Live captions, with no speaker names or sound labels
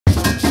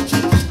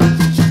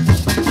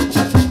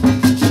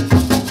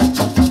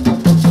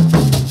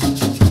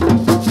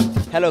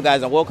Hello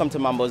guys and welcome to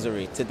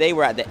Mambozuri. Today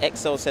we're at the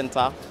Excel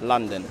Centre,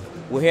 London.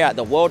 We're here at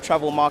the World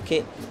Travel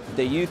Market,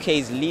 the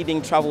UK's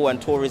leading travel and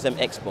tourism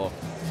expo.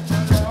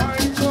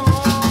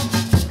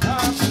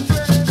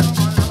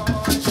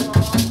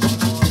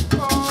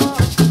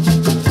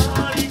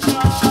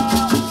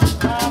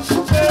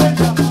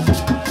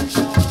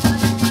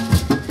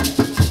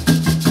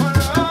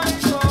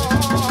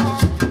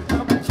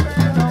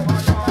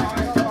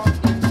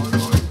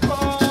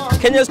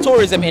 Kenya's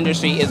tourism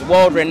industry is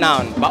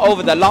world-renowned, but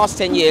over the last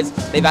 10 years,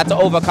 they've had to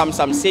overcome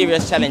some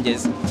serious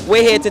challenges.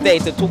 We're here today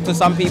to talk to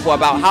some people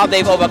about how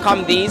they've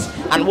overcome these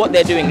and what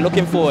they're doing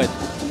looking forward.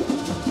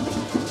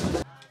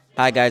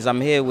 Hi guys, I'm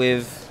here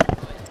with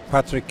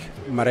Patrick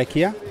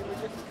Marekia,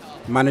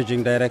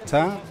 Managing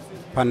Director,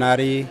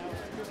 Panari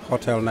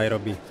Hotel,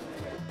 Nairobi.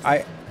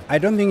 I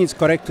don't think it's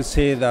correct to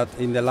say that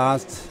in the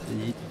last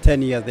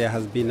 10 years there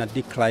has been a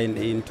decline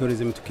in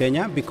tourism to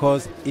Kenya,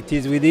 because it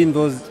is within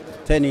those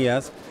 10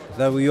 years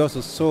that we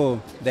also saw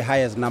the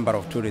highest number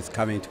of tourists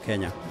coming to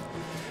Kenya.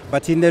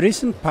 But in the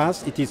recent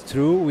past, it is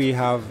true, we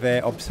have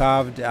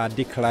observed a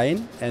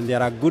decline, and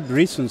there are good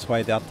reasons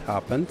why that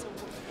happened.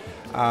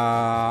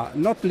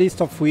 Not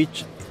least of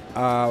which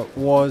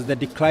was the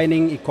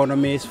declining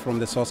economies from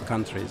the source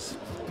countries.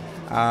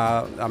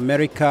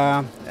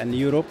 America and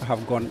Europe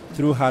have gone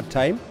through hard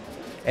time,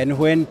 and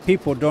when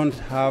people don't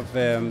have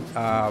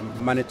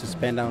money to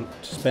spend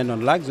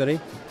on luxury,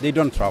 they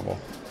don't travel.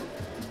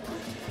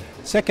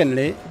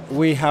 Secondly,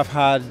 we have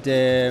had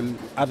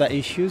other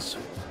issues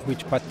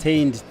which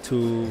pertained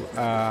to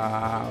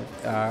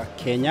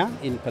Kenya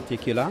in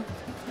particular.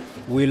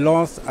 We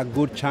lost a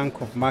good chunk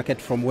of market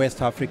from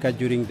West Africa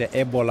during the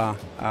Ebola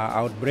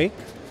outbreak.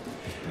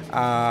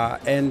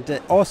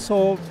 And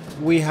also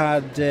we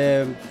had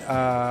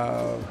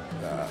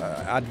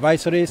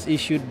advisories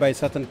issued by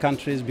certain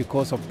countries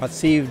because of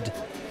perceived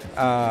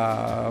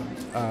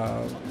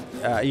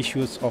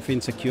issues of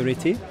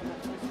insecurity,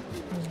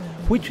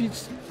 which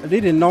is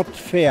really not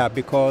fair,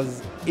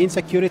 because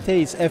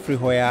insecurity is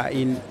everywhere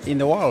in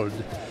the world.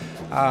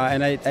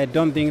 And I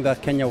don't think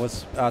that Kenya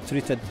was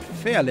treated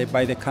fairly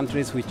by the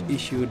countries which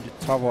issued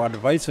travel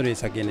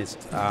advisories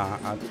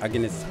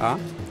against her.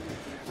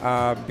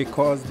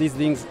 Because these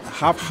things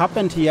have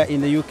happened here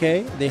in the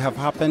UK, they have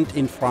happened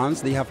in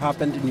France, they have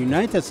happened in the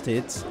United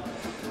States.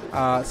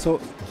 So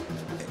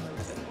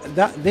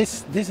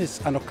this is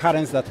an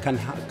occurrence that can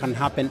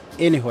happen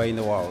anywhere in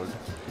the world.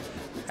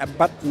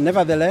 But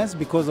nevertheless,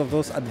 because of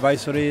those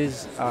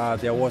advisories,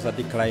 there was a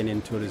decline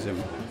in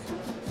tourism.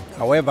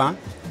 However,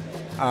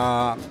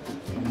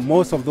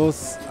 most of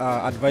those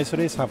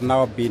advisories have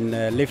now been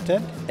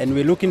lifted, and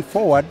we're looking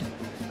forward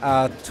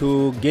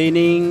to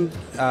gaining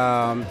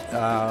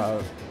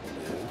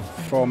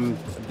from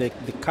the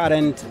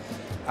current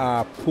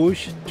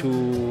push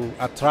to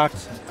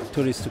attract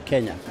tourists to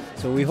Kenya.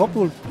 So we hope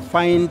we'll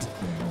find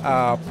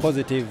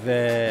positive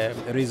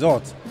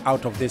results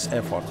out of this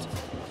effort.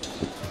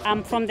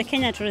 I'm from the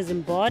Kenya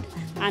Tourism Board,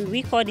 and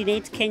we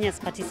coordinate Kenya's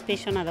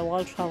participation at the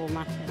World Travel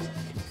Market.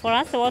 For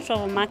us, the World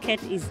Travel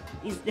Market is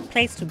the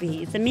place to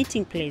be. It's a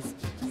meeting place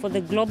for the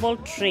global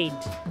trade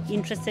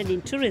interested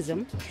in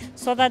tourism,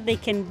 so that they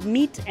can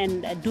meet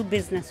and do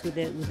business with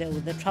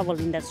the travel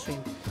industry.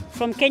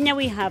 From Kenya,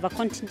 we have a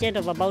contingent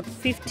of about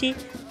 50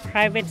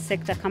 private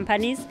sector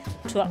companies,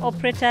 tour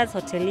operators,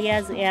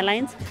 hoteliers,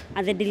 airlines,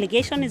 and the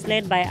delegation is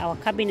led by our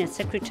Cabinet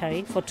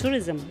Secretary for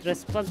Tourism,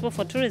 responsible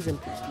for tourism,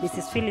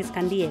 Mrs. Phyllis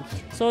Kandie.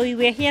 So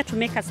we are here to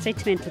make a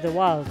statement to the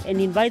world and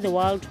invite the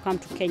world to come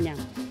to Kenya.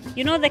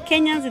 You know, the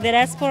Kenyans in the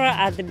diaspora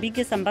are the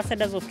biggest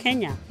ambassadors of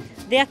Kenya.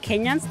 They are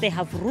Kenyans, they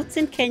have roots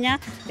in Kenya,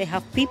 they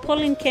have people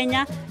in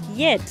Kenya,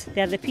 yet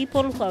they are the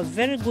people who have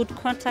very good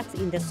contacts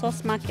in the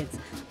source markets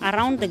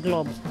around the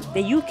globe.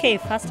 The UK,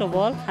 first of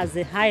all, has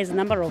the highest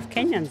number of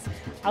Kenyans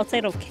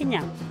outside of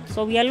Kenya.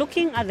 So we are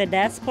looking at the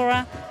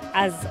diaspora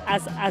as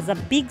a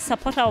big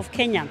supporter of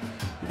Kenya.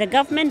 The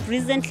government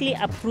recently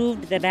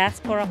approved the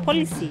diaspora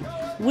policy,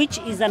 which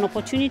is an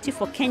opportunity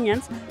for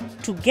Kenyans,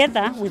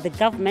 together with the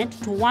government,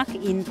 to work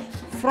in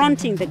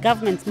fronting the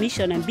government's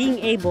mission and being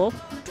able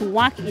to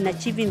work in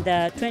achieving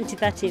the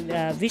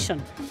 2030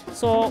 vision.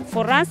 So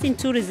for us in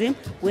tourism,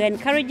 we are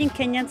encouraging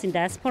Kenyans in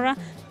diaspora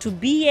to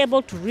be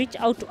able to reach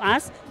out to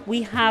us.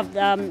 We have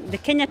the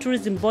Kenya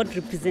Tourism Board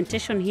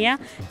representation here,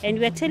 and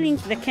we are telling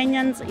the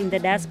Kenyans in the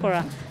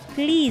diaspora,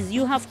 please,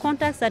 you have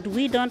contacts that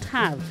we don't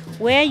have.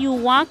 Where you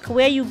work,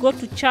 where you go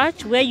to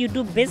church, where you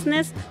do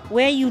business,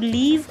 where you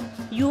live,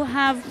 you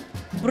have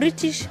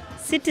British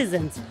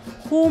citizens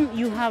whom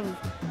you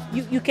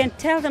can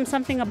tell them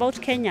something about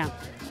Kenya.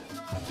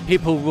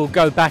 People will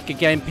go back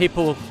again.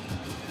 People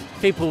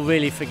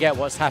really forget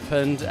what's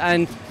happened,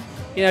 and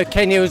you know,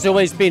 Kenya has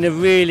always been a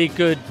really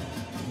good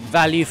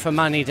value for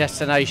money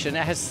destination.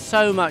 It has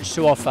so much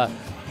to offer,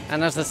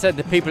 and as I said,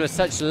 the people are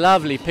such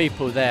lovely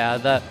people there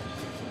that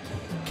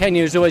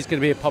Kenya is always going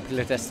to be a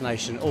popular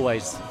destination,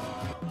 always.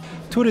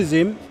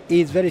 Tourism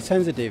is very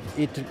sensitive.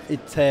 It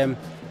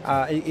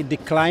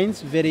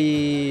declines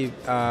very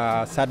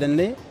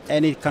suddenly,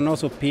 and it can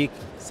also peak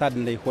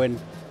suddenly when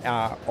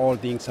all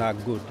things are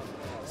good.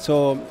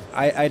 So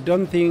I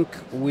don't think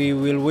we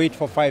will wait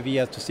for 5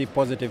 years to see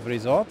positive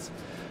results.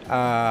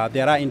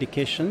 There are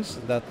indications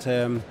that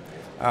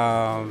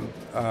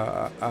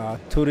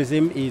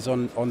tourism is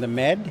on the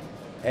mend,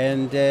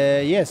 and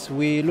yes,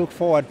 we look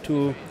forward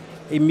to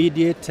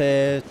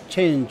immediate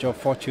change of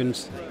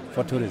fortunes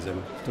for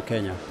tourism to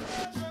Kenya.